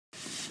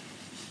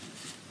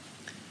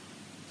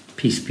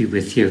Peace be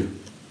with you.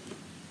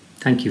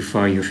 Thank you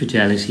for your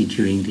fidelity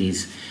during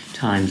these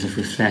times of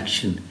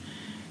reflection.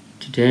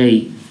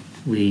 Today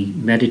we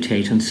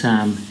meditate on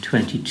Psalm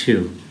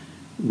 22.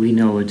 We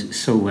know it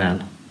so well.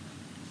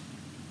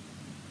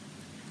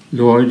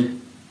 Lord,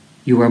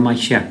 you are my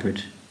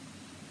shepherd.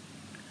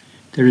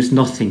 There is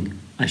nothing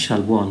I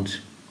shall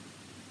want.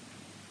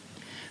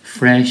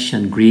 Fresh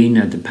and green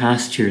are the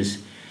pastures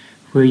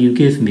where you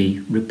give me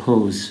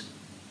repose.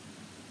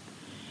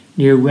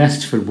 Near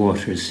restful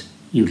waters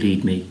you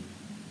lead me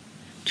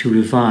to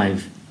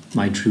revive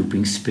my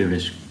drooping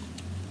spirit.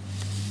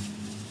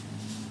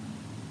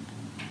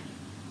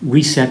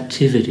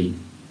 Receptivity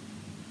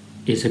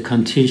is a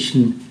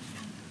condition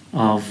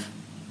of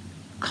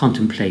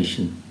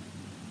contemplation,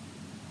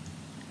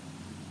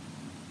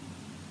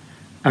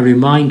 a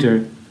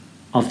reminder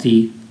of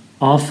the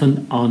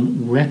often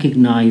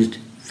unrecognized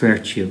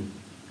virtue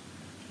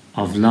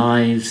of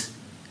lives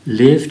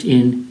lived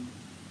in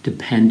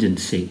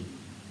dependency,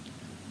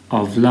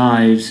 of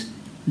lives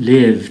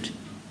lived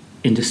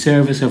in the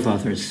service of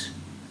others.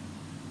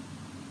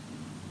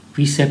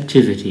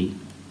 Receptivity,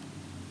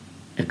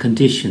 a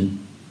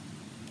condition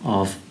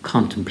of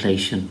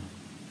contemplation.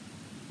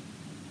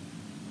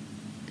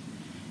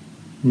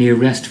 Near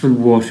restful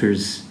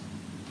waters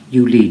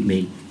you lead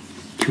me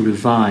to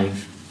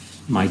revive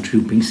my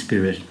drooping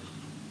spirit.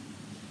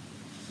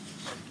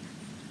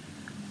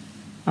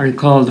 I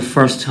recall the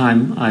first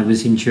time I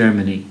was in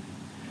Germany,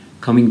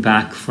 coming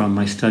back from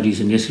my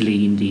studies in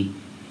Italy in the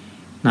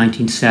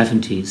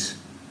 1970s.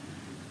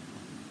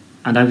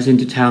 And I was in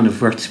the town of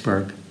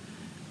Würzburg,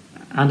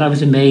 and I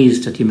was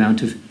amazed at the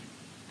amount of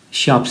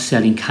shops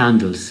selling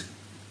candles.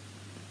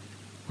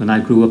 When I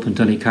grew up in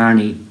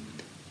Donecarney,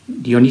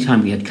 the only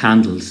time we had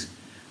candles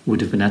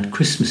would have been at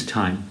Christmas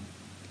time.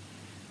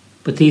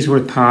 But these were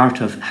a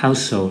part of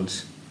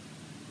households.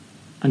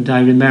 And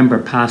I remember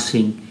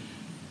passing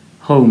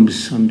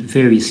homes on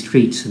various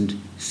streets and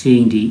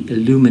seeing the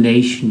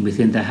illumination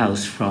within the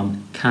house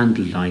from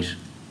candlelight.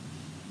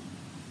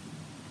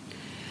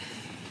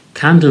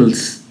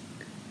 Candles,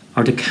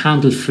 or the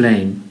candle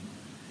flame,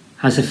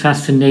 has a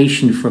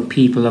fascination for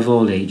people of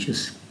all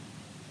ages.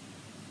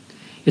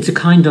 It's a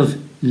kind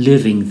of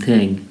living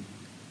thing.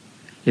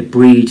 It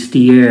breathes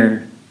the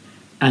air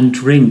and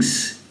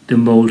drinks the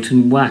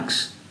molten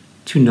wax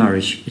to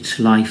nourish its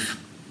life.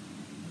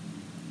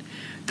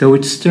 Though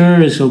it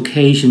stirs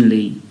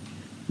occasionally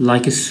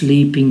like a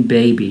sleeping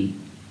baby,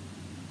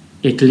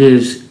 it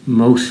lives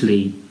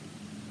mostly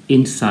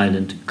in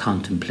silent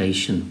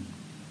contemplation.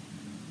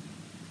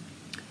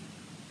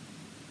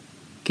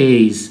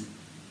 Gaze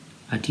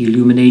at the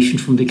illumination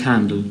from the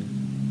candle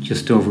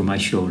just over my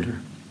shoulder.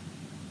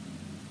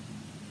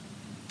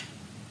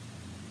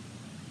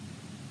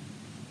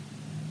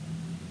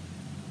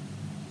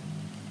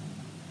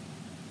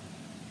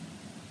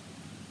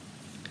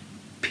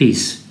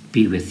 Peace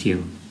be with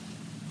you.